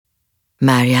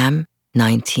Mariam,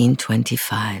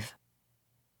 1925.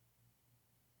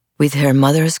 With her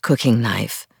mother's cooking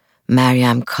knife,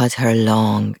 Mariam cut her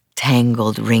long,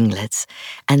 tangled ringlets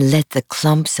and let the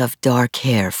clumps of dark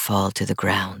hair fall to the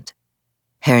ground.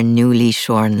 Her newly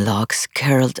shorn locks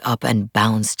curled up and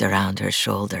bounced around her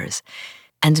shoulders,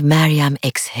 and Mariam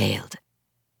exhaled.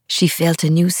 She felt a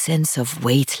new sense of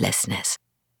weightlessness.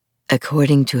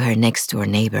 According to her next-door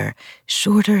neighbor,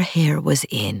 shorter hair was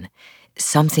in,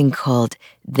 something called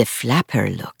the flapper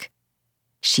look.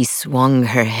 She swung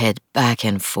her head back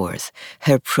and forth,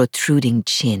 her protruding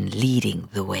chin leading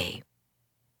the way.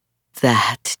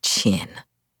 That chin,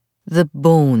 the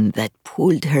bone that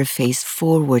pulled her face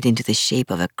forward into the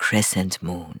shape of a crescent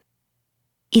moon.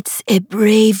 "It's a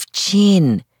brave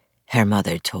chin," her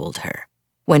mother told her,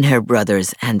 when her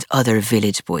brothers and other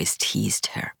village boys teased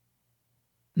her.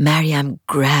 Mariam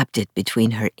grabbed it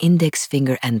between her index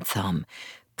finger and thumb,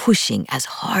 pushing as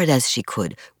hard as she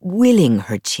could, willing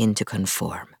her chin to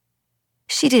conform.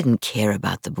 She didn't care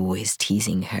about the boys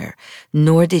teasing her,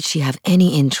 nor did she have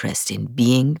any interest in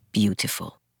being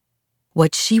beautiful.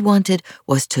 What she wanted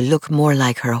was to look more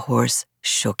like her horse,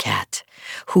 Shokat,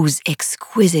 whose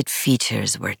exquisite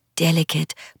features were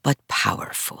delicate but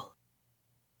powerful.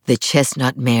 The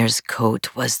chestnut mare's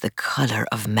coat was the color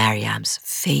of Mariam's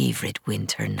favorite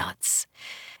winter nuts,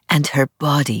 and her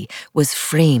body was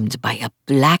framed by a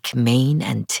black mane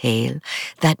and tail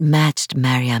that matched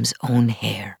Mariam's own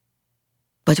hair.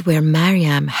 But where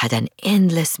Mariam had an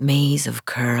endless maze of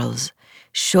curls,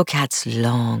 Shokat's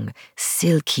long,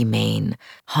 silky mane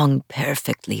hung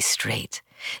perfectly straight,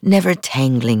 never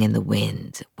tangling in the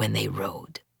wind when they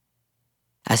rode.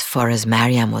 As far as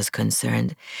Mariam was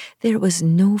concerned, there was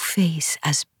no face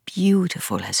as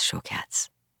beautiful as Shokat's.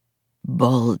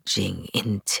 Bulging,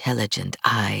 intelligent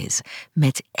eyes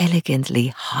met elegantly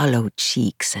hollow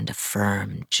cheeks and a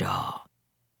firm jaw.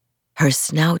 Her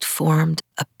snout formed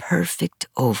a perfect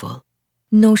oval,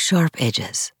 no sharp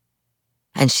edges,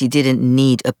 and she didn't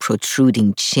need a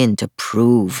protruding chin to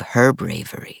prove her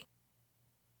bravery.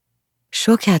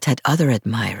 Shokat had other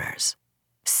admirers.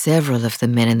 Several of the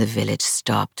men in the village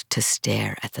stopped to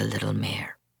stare at the little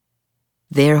mare.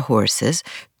 Their horses,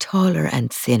 taller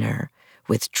and thinner,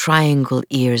 with triangle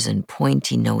ears and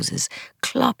pointy noses,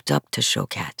 clopped up to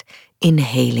Shokat,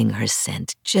 inhaling her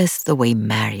scent just the way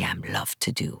Mariam loved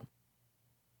to do.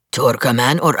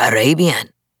 "Turkoman or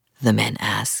Arabian?" the men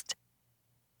asked.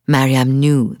 Mariam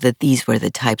knew that these were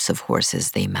the types of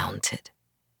horses they mounted.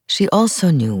 She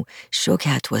also knew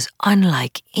Shokat was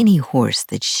unlike any horse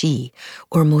that she,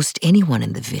 or most anyone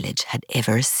in the village, had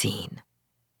ever seen.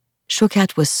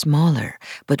 Shokat was smaller,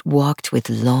 but walked with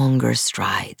longer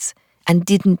strides, and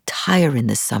didn't tire in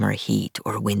the summer heat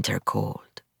or winter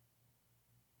cold.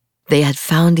 They had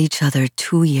found each other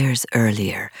 2 years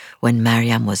earlier, when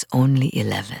Mariam was only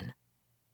 11.